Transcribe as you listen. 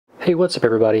Hey, what's up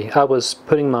everybody? I was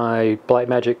putting my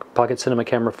Blackmagic Pocket Cinema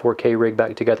Camera 4K rig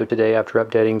back together today after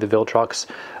updating the VILTROX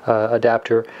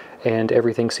adapter, and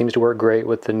everything seems to work great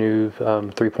with the new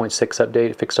 3.6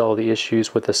 update. It fixed all the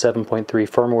issues with the 7.3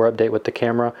 firmware update with the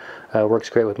camera. Works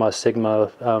great with my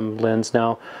Sigma lens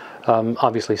now.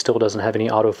 Obviously still doesn't have any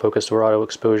autofocus or auto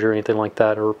exposure or anything like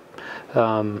that,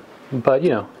 but you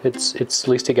know, it's at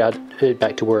least it got it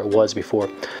back to where it was before.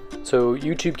 So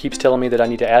YouTube keeps telling me that I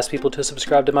need to ask people to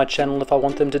subscribe to my channel if I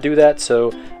want them to do that,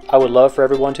 so I would love for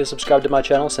everyone to subscribe to my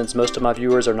channel since most of my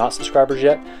viewers are not subscribers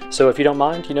yet. So if you don't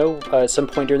mind, you know, at some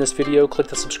point during this video, click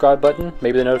the subscribe button,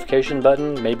 maybe the notification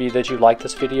button, maybe that you like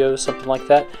this video, something like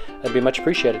that. That'd be much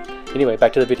appreciated. Anyway,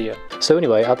 back to the video. So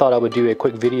anyway, I thought I would do a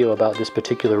quick video about this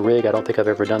particular rig. I don't think I've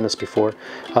ever done this before.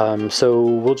 So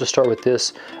we'll just start with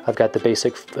this. I've got the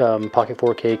basic Pocket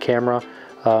 4K camera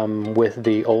with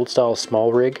the old style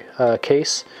SMALLRIG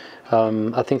case.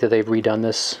 I think that they've redone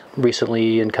this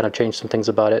recently and kind of changed some things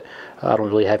about it. I don't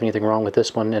really have anything wrong with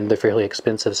this one, and they're fairly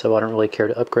expensive, so I don't really care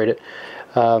to upgrade it.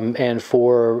 And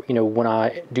for, you know, when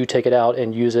I do take it out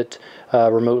and use it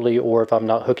remotely, or if I'm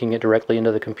not hooking it directly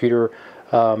into the computer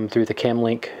through the cam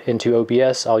link into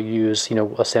OBS, I'll use, you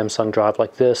know, a Samsung drive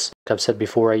like this. Like I've said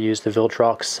before, I use the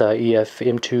VILTROX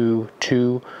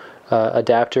EF-M22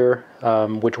 adapter,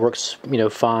 which works, you know,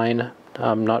 fine.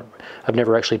 I've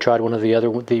never actually tried one of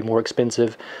the more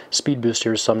expensive speed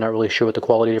boosters, so I'm not really sure what the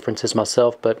quality difference is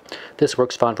myself, but this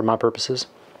works fine for my purposes.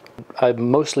 I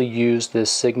mostly use this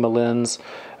Sigma lens.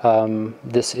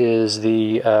 This is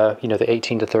the you know, the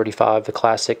 18-35, the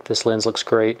classic. This lens looks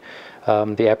great.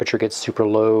 The aperture gets super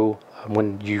low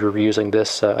when you're using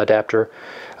this adapter,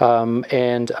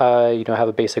 and I, you know, have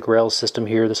a basic rails system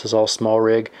here. This is all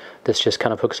SMALLRIG. This just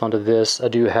kind of hooks onto this. I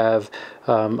do have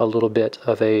a little bit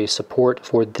of a support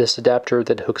for this adapter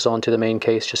that hooks onto the main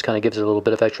case, just kind of gives it a little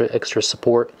bit of extra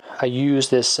support. I use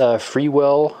this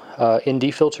Freewell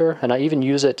ND filter, and I even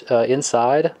use it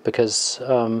inside because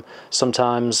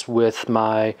sometimes with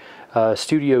my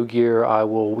studio gear I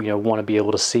will, you know, want to be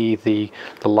able to see the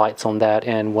lights on that,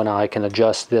 and when I can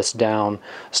adjust this down,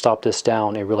 stop this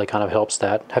down, it really kind of helps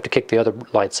that. I have to kick the other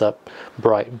lights up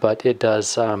bright, but it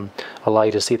does allow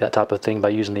you to see that type of thing by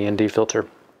using the ND filter.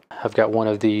 I've got one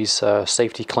of these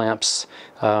safety clamps,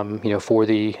 you know, for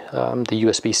the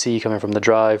USB-C coming from the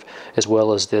drive, as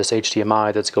well as this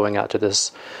HDMI that's going out to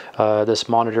this this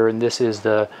monitor, and this is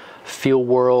the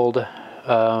FeelWorld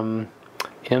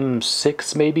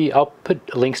M6 maybe. I'll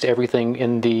put links to everything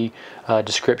in the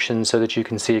description so that you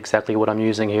can see exactly what I'm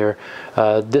using here.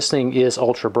 This thing is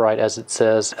ultra bright, as it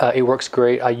says. It works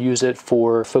great. I use it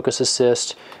for focus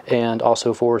assist and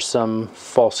also for some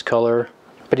false color.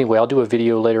 But anyway, I'll do a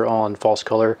video later on false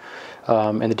color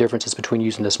and the differences between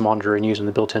using this monitor and using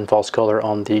the built-in false color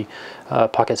on the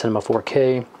Pocket Cinema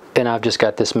 4K. And I've just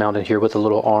got this mounted here with a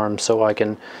little arm, so I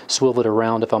can swivel it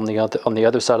around if I'm on the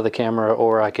other side of the camera,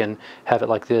 or I can have it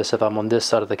like this if I'm on this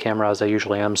side of the camera, as I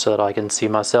usually am, so that I can see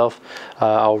myself.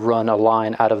 I'll run a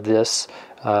line out of this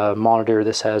monitor.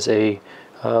 This has a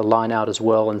line out as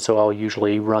well, and so I'll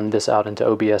usually run this out into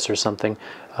OBS or something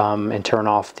and turn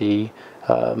off the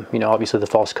you know, obviously the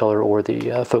false color or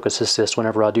the focus assist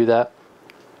whenever I do that.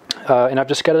 And I've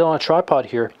just got it on a tripod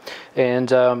here,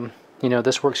 and you know,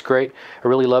 this works great. I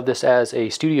really love this as a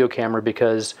studio camera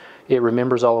because it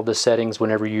remembers all of the settings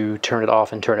whenever you turn it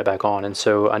off and turn it back on, and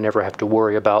so I never have to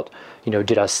worry about, you know,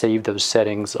 did I save those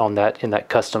settings on that in that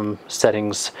custom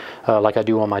settings like I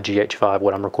do on my GH5,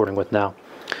 what I'm recording with now.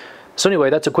 So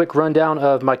anyway, that's a quick rundown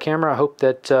of my camera. I hope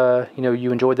that you know,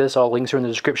 you enjoyed this. All links are in the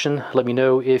description. Let me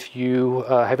know if you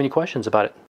have any questions about it.